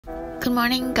Good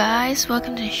morning guys,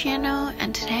 welcome to the channel,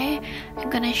 and today I'm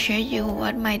gonna show you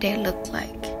what my day looked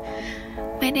like.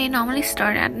 My day normally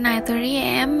starts at 9:30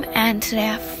 a.m. and today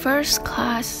I have first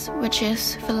class, which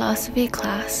is philosophy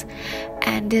class,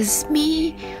 and this is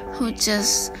me who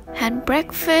just had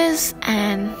breakfast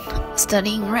and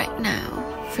studying right now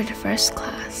for the first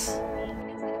class.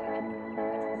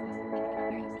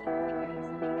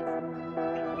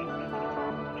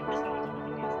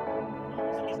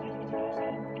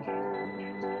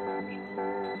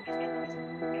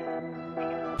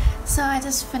 So I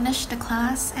just finished the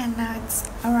class and now it's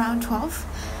around 12.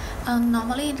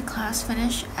 Normally the class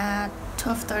finish at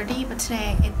 12:30, but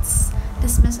today it's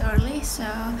dismissed early, so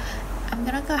I'm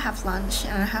gonna go have lunch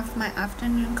and I have my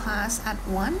afternoon class at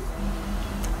 1.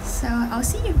 So I'll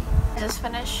see you. I just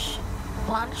finished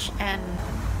lunch and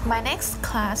my next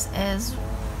class is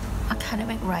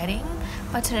academic writing,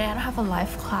 but today I don't have a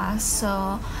live class,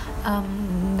 so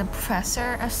the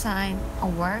professor assigned a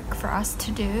work for us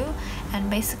to do, and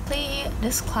basically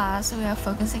this class we are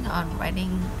focusing on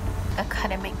writing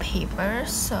academic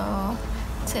papers. So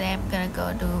today I'm gonna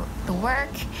go do the work,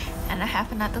 and I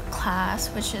have another class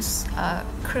which is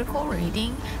critical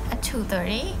reading at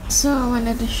 2:30. So I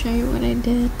wanted to show you what I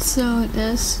did. So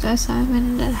this the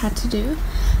assignment that I had to do,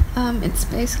 it's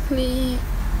basically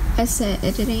essay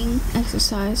editing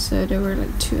exercise. So there were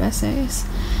like 2 essays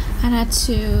and I had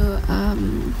to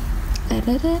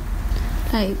edit it,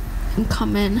 like, and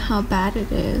comment how bad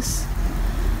it is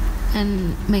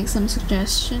and make some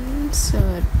suggestions.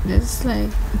 So this is like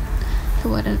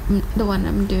the one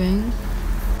I'm doing.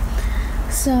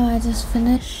 So I just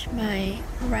finished my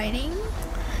writing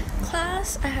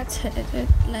class. I had to edit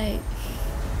like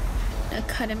the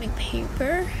academic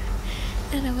paper,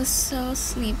 and I was so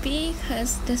sleepy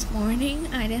because this morning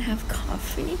I didn't have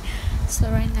coffee. So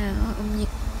right now I'm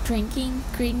drinking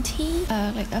green tea.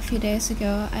 Like a few days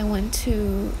ago I went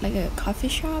to like a coffee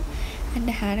shop and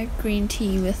they had a green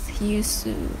tea with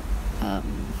yuzu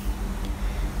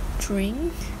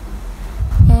drink,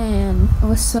 and it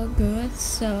was so good.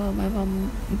 So my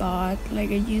mom bought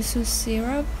like a yuzu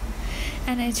syrup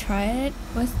and I tried it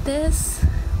with this.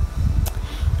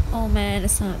 Oh man,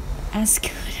 it's not as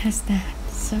good as that.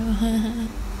 So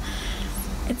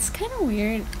it's kind of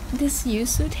weird. This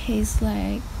yuzu tastes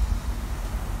like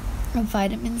a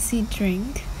vitamin C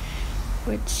drink,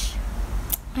 which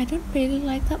I don't really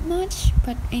like that much,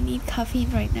 but I need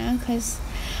caffeine right now because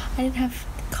I didn't have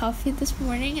coffee this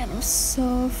morning and I'm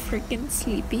so freaking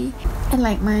sleepy. I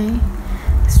like my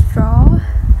straw.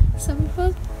 Some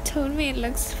people told me it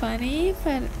looks funny,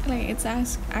 but like it's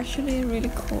actually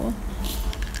really cool.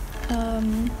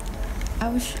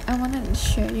 I wanted to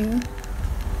show you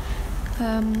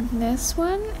this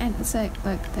one, and it's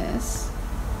like this,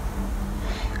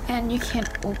 and you can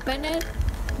open it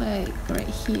like right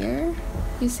here.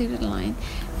 You see the line,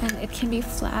 and it can be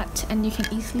flat and you can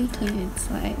easily clean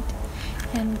inside,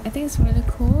 and I think it's really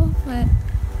cool. But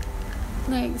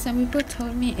like some people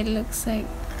told me it looks like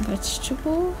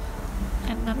vegetable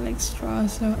and not like straw,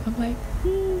 so I'm like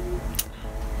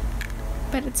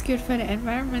but it's good for the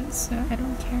environment, so I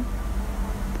don't care.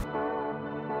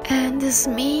 And this is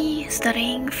me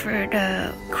studying for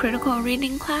the critical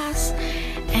reading class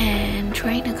and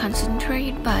trying to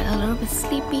concentrate, but a little bit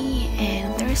sleepy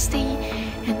and thirsty,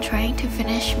 and trying to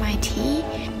finish my tea.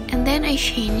 And then I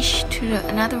changed to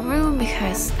another room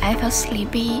because I felt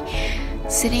sleepy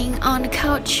sitting on the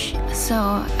couch,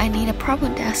 so I need a proper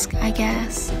desk, I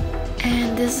guess.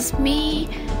 And this is me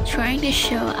trying to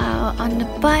show out on the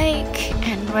bike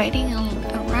and riding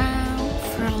around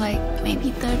for like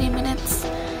maybe 30 minutes.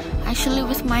 Actually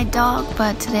with my dog,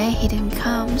 but today he didn't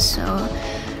come, so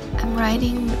I'm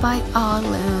riding the bike all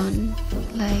alone,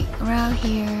 like around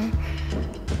here,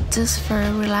 just for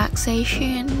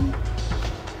relaxation.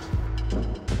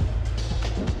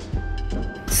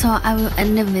 So I will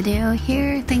end the video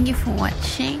here. Thank you for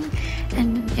watching,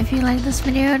 and if you like this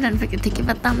video, don't forget to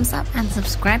give a thumbs up and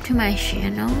subscribe to my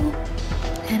channel,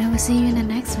 and I will see you in the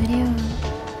next video.